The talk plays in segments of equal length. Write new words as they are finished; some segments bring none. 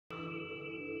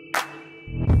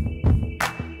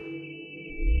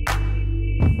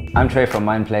I'm Trey from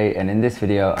Mindplay, and in this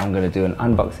video I'm going to do an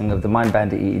unboxing of the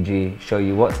Myndband EEG, show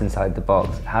you what's inside the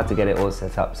box, how to get it all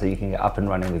set up so you can get up and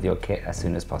running with your kit as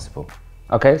soon as possible.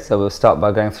 Okay, so we'll start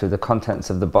by going through the contents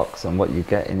of the box and what you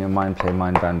get in your Mindplay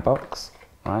Myndband box.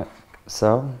 Right,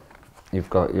 so you've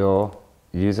got your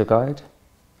user guide,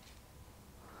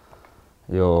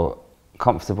 your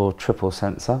comfortable triple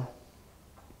sensor,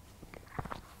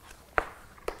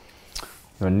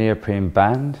 your neoprene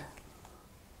band,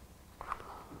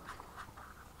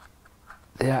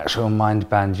 the actual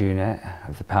Myndband unit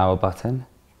of the power button,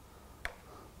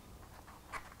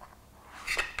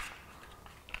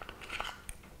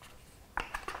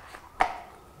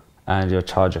 and your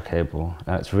charger cable.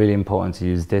 Now it's really important to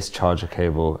use this charger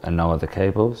cable and no other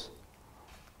cables.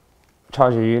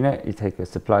 Charger unit, you take your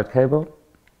supplied cable,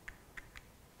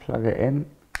 plug it in,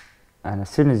 and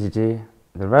as soon as you do,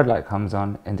 the red light comes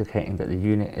on indicating that the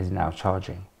unit is now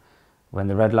charging. When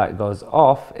the red light goes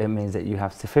off, it means that you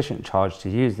have sufficient charge to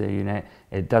use the unit.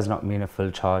 It does not mean a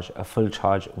full charge. A full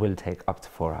charge will take up to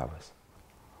 4 hours.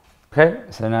 Okay,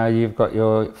 so now you've got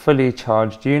your fully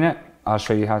charged unit. I'll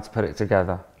show you how to put it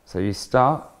together. So you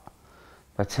start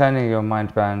by turning your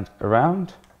Myndband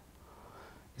around.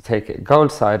 You take it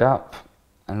gold side up,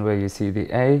 and where you see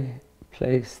the A,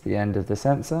 place the end of the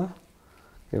sensor.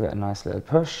 Give it a nice little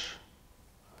push.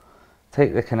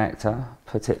 Take the connector,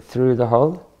 put it through the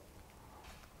hole,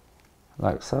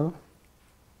 like so,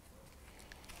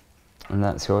 and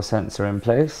that's your sensor in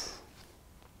place.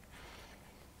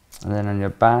 And then on your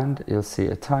band you'll see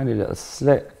a tiny little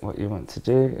slit. What you want to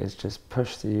do is just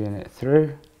push the unit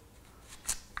through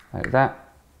like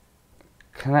that,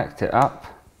 connect it up,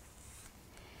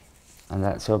 and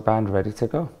that's your band ready to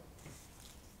go.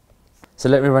 So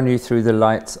let me run you through the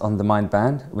lights on the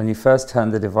Myndband. When you first turn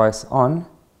the device on,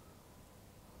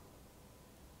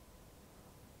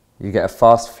 you get a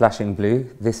fast flashing blue.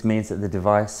 This means that the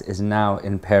device is now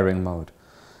in pairing mode.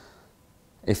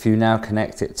 If you now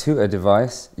connect it to a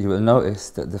device, you will notice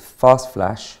that the fast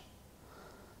flash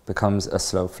becomes a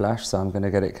slow flash. So I'm going to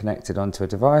get it connected onto a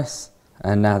device.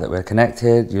 And now that we're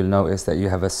connected, you'll notice that you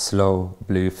have a slow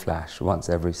blue flash once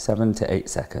every 7 to 8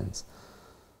 seconds.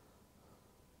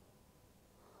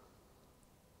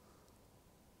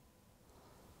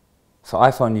 For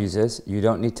iPhone users, you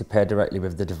don't need to pair directly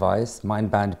with the device.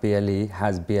 Myndband BLE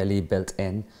has BLE built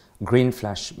in. Green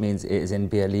flash means it is in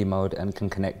BLE mode and can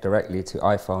connect directly to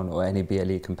iPhone or any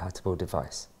BLE compatible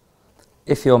device.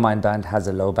 If your Myndband has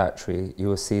a low battery, you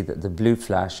will see that the blue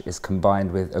flash is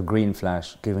combined with a green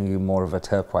flash, giving you more of a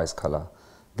turquoise color.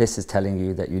 This is telling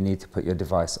you that you need to put your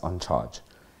device on charge.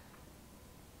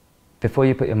 Before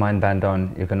you put your Myndband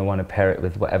on, you're going to want to pair it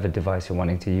with whatever device you're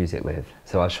wanting to use it with.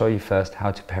 So I'll show you first how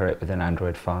to pair it with an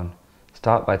Android phone.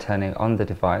 Start by turning on the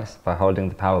device by holding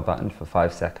the power button for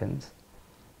 5 seconds.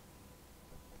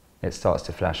 It starts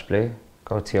to flash blue.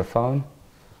 Go to your phone,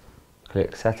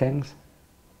 click Settings,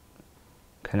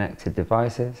 Connected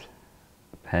Devices,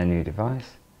 Pair New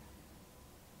Device.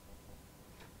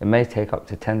 It may take up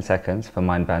to 10 seconds for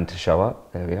Myndband to show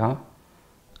up. There we are.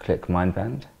 Click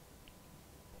Myndband.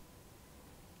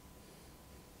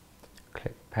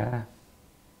 Click Pair.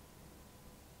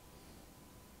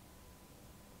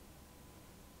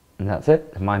 And that's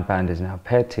it. The Myndband is now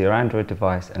paired to your Android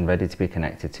device and ready to be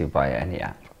connected to via any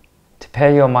app. To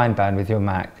pair your Myndband with your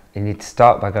Mac, you need to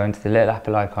start by going to the little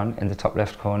Apple icon in the top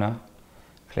left corner.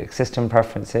 Click System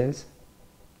Preferences,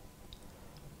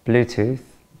 Bluetooth.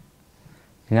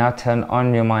 You now turn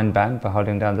on your Myndband by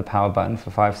holding down the power button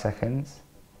for 5 seconds.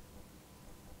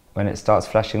 When it starts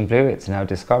flashing blue, it's now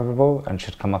discoverable and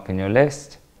should come up in your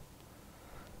list.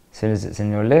 As soon as it's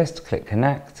in your list, click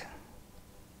Connect.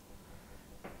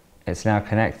 It's now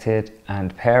connected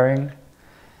and pairing.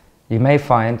 You may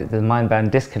find that the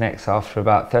Myndband disconnects after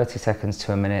about 30 seconds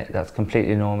to a minute. That's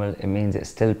completely normal. It means it's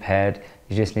still paired.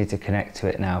 You just need to connect to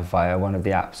it now via one of the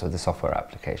apps or the software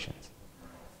applications.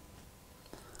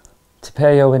 To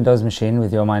pair your Windows machine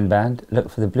with your Myndband, look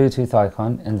for the Bluetooth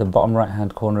icon in the bottom right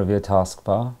hand corner of your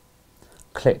taskbar.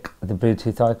 Click the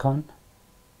Bluetooth icon.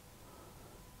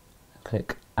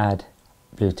 Click Add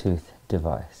Bluetooth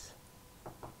Device.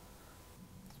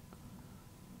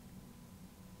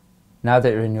 Now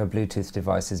that you're in your Bluetooth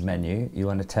devices menu, you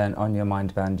want to turn on your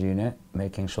Myndband unit,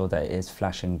 making sure that it is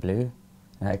flashing blue.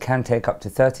 Now it can take up to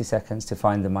 30 seconds to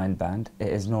find the Myndband. It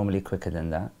is normally quicker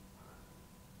than that.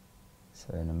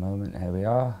 So in a moment, here we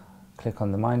are. Click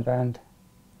on the Myndband.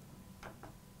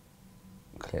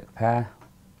 Click Pair.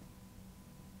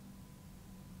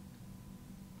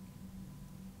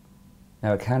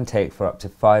 Now it can take for up to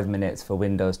 5 minutes for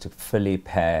Windows to fully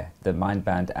pair the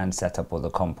Myndband and set up all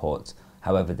the COM ports.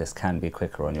 However, this can be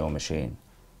quicker on your machine.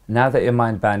 Now that your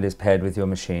Myndband is paired with your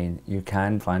machine, you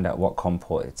can find out what COM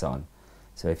port it's on.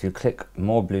 So if you click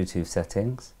more Bluetooth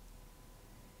settings,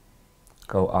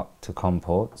 go up to COM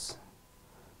ports,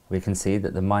 we can see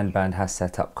that the Myndband has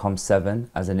set up COM7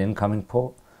 as an incoming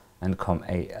port and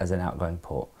COM8 as an outgoing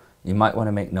port. You might want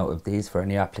to make note of these for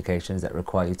any applications that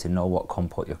require you to know what COM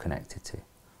port you're connected to.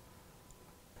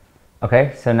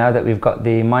 Okay, so now that we've got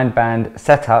the Myndband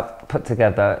set up, put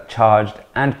together, charged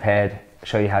and paired, I'll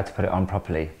show you how to put it on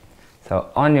properly. So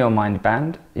on your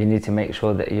Myndband, you need to make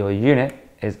sure that your unit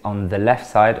is on the left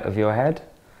side of your head.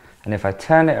 And if I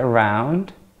turn it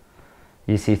around,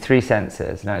 you see 3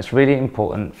 sensors. Now it's really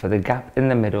important for the gap in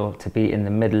the middle to be in the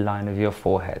middle line of your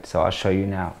forehead. So I'll show you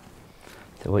now.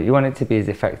 So what you want it to be is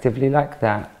effectively like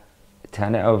that.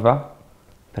 Turn it over,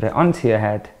 put it onto your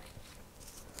head,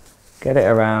 get it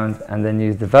around, and then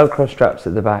use the Velcro straps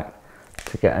at the back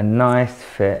to get a nice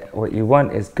fit. What you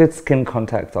want is good skin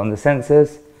contact on the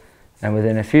sensors, and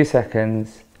within a few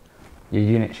seconds, your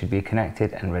unit should be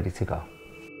connected and ready to go.